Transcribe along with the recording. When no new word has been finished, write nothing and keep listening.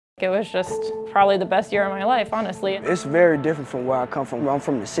It was just probably the best year of my life, honestly. It's very different from where I come from. I'm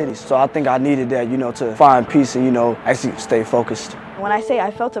from the city, so I think I needed that, to find peace and, actually stay focused. When I say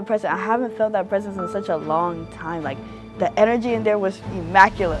I felt a presence, I haven't felt that presence in such a long time. Like, the energy in there was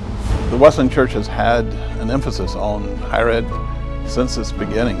immaculate. The Wesleyan Church has had an emphasis on higher ed since its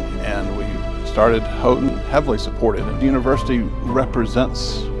beginning, and we started Houghton heavily supported. And the university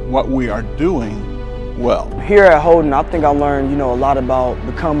represents what we are doing well. Here at Houghton, I think I learned, a lot about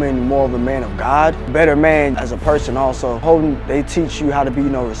becoming more of a man of God, better man as a person also. Houghton, they teach you how to be,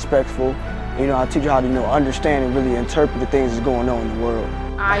 respectful. I teach you how to, understand and really interpret the things that's going on in the world.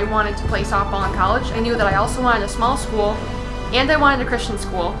 I wanted to play softball in college. I knew that I also wanted a small school, and I wanted a Christian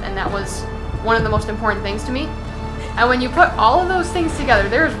school, and that was one of the most important things to me. And when you put all of those things together,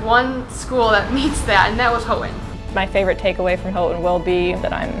 there's one school that meets that, and that was Houghton. My favorite takeaway from Houghton will be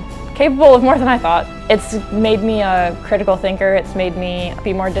that I'm capable of more than I thought. It's made me a critical thinker. It's made me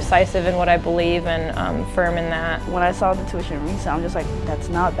be more decisive in what I believe and firm in that. When I saw the tuition recent, I'm just like, that's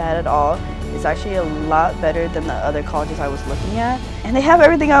not bad at all. It's actually a lot better than the other colleges I was looking at. And they have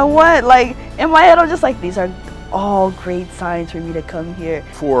everything I want. Like, in my head, I'm just like, these are all great signs for me to come here.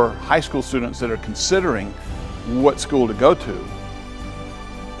 For high school students that are considering what school to go to,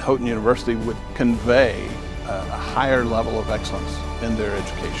 Houghton University would convey a higher level of excellence in their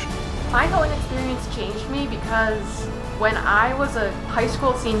education. My Houghton experience changed me because when I was a high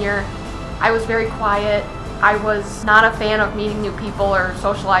school senior, I was very quiet. I was not a fan of meeting new people or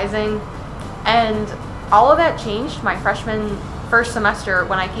socializing. And all of that changed my freshman first semester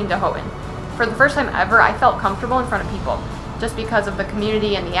when I came to Houghton. For the first time ever, I felt comfortable in front of people just because of the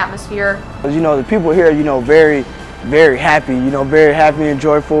community and the atmosphere. The people here, very, very happy, very happy and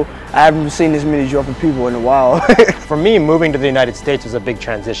joyful. I haven't seen this many joyful people in a while. For me, moving to the United States was a big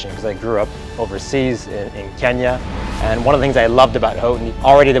transition because I grew up overseas in Kenya. And one of the things I loved about Houghton,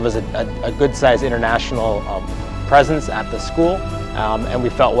 already there was a good-sized international presence at the school, and we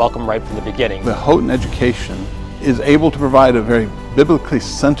felt welcome right from the beginning. The Houghton education is able to provide a very biblically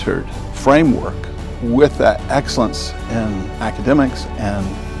centered framework with that excellence in academics, and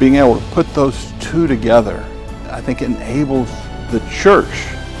being able to put those two together, I think enables the church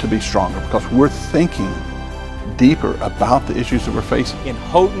to be stronger because we're thinking deeper about the issues that we're facing. In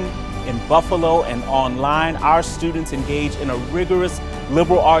Houghton, in Buffalo, and online, our students engage in a rigorous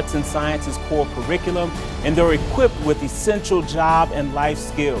liberal arts and sciences core curriculum, and they're equipped with essential job and life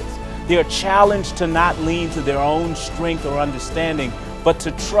skills. They are challenged to not lean to their own strength or understanding, but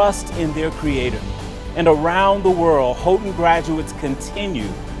to trust in their Creator. And around the world, Houghton graduates continue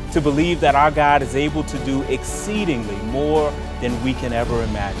to believe that our God is able to do exceedingly more than we can ever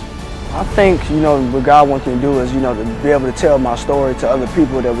imagine. I think, what God wants me to do is, to be able to tell my story to other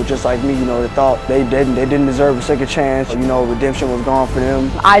people that were just like me, that thought they didn't deserve a second chance, redemption was gone for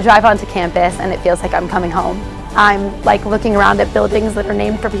them. I drive onto campus and it feels like I'm coming home. I'm like looking around at buildings that are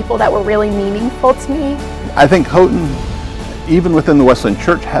named for people that were really meaningful to me. I think Houghton, even within the Wesleyan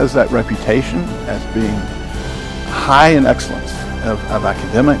Church, has that reputation as being high in excellence of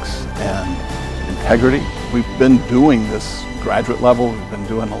academics and integrity. We've been doing this graduate level, we've been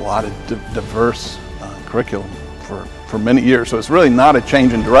doing a lot of diverse curriculum for many years, so it's really not a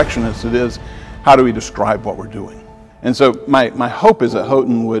change in direction as it is how do we describe what we're doing. And so my hope is that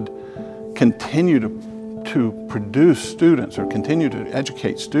Houghton would continue to produce students or continue to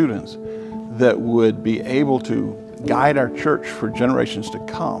educate students that would be able to guide our church for generations to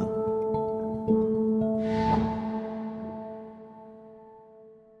come.